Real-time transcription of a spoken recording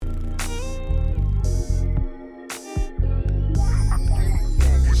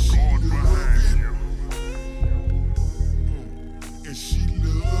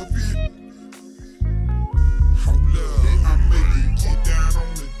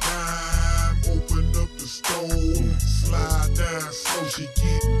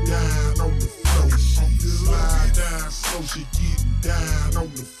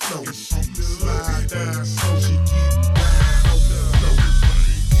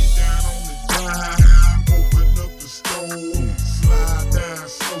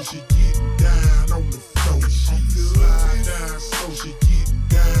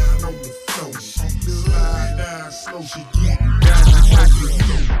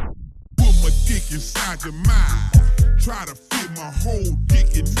inside your mind. Try to fit my whole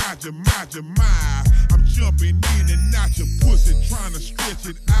dick inside your mind. I'm jumping in and out your pussy, trying to stretch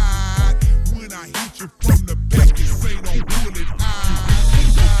it out. When I hit you from the back, you say don't pull it out.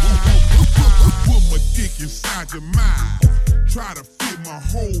 Put my dick inside your mind. Try to fit my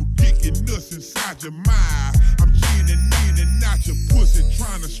whole dick and nuts inside your mind. I'm in and out your pussy,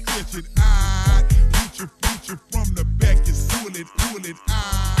 trying to stretch it out. Hit you from the back, you pull it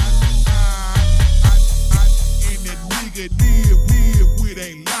out. And that nigga live with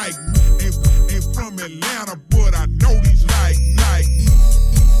ain't like me. Ain't from Atlanta, but I know these like me.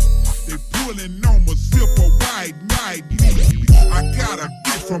 They pulling on my zipper white night. I got a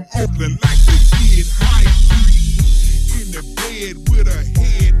bitch from Oakland like the kid hype. In the bed with a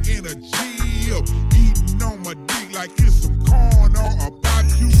head and a jib. Eating on my dick like it's some corn or a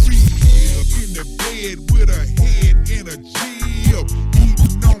barbecue rib. In the bed with a head and a jib.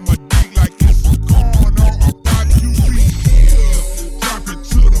 Eating on my dick like it's some corn or a barbecue rib. Drop it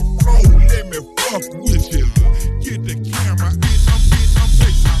to the floor, let me fuck with you. Get the camera, I'm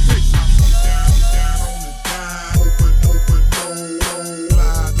facing. Down on the dime, open door,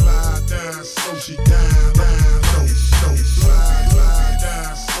 slide down, so she down, slide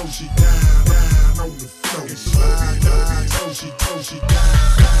down, so she down on the floor, slide down, so she down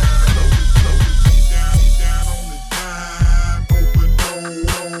on the floor. Down on the dime, open door,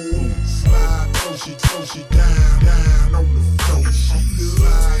 slide, so she down on the floor,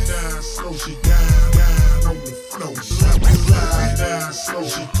 slide down, so she down on the floor, slide down, so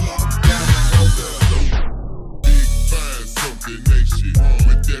she get down on the floor. Big fine something ain't shit,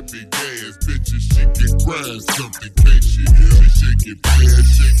 with that big ass bitches she can grind something can't shit. She shake it fast,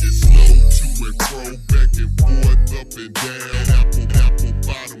 shake it slow, to and fro, back and forth, up and down, apple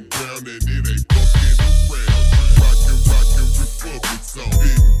bottom ground, and it ain't fucking around. Rockin' Republic song,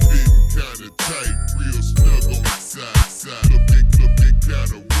 fitting kinda tight, real snug on the side, looking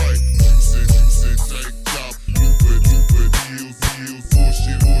kinda right. Juicin' tank top, Lupa heels,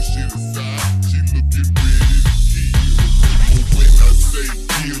 bullshit aside, she looking ready to kill. But when I say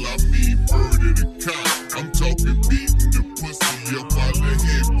kill, I mean murder the cop. I'm talking beating the pussy up while the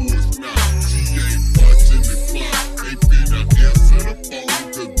headboard's not. She ain't watching the clock, ain't finna answer the phone,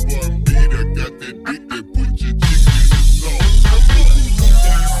 'cause Bun Beater got that dick that put your chick in the zone.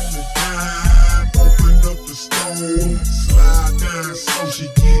 Down on the dime, open up the stove, slide down so she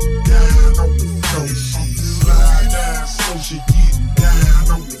get down on the floor. Slide down so she get down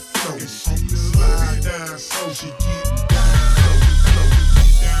on the floor. Slide down so she get down on the floor.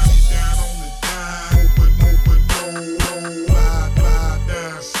 Down on the dime, open door, slide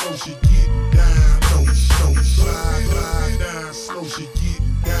down so she get down on the floor. Slide down so she get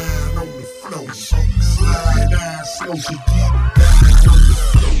down on the floor. Slide down so she get down on the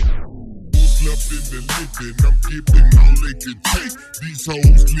floor. Up in the living, I'm giving all they can take. These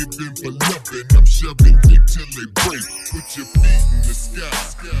hoes living for loving, I'm shoving dick till they break. Put your feet in the sky,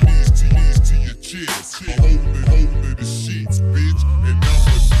 knees to your chest. Holding the sheets, bitch, and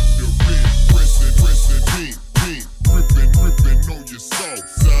I'ma do the rest. Pressing pink, gripping on your soft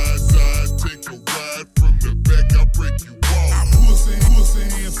side, take a ride from the back, I'll break you off. Pussy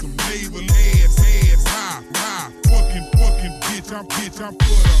and some navel ass high. Fucking bitch, I'm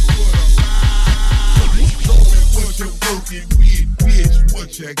for the. Show me what you're working with, bitch, what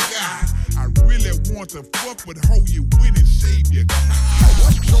you got. I really want to fuck with hoe you win and shave your cock.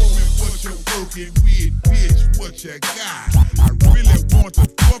 Show me what you're working with, bitch, what you got. I really want to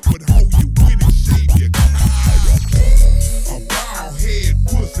fuck with hoe you win and shave your cock. A bald head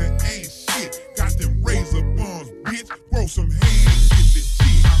pussy ain't shit. Got them razor bumps, bitch. Grow some hands, get the G.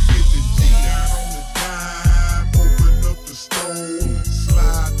 Down on the dime, open up the stove,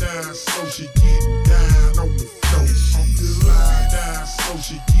 slide down so she get down on the floor. Slide down so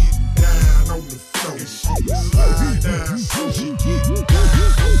she get down on the floor. Slide down so she get down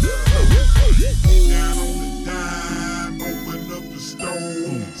on the floor. Down on the dime, open up the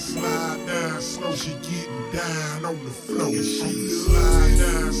stove. Slide down so she get down on the floor. Slide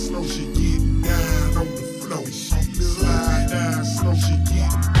down so she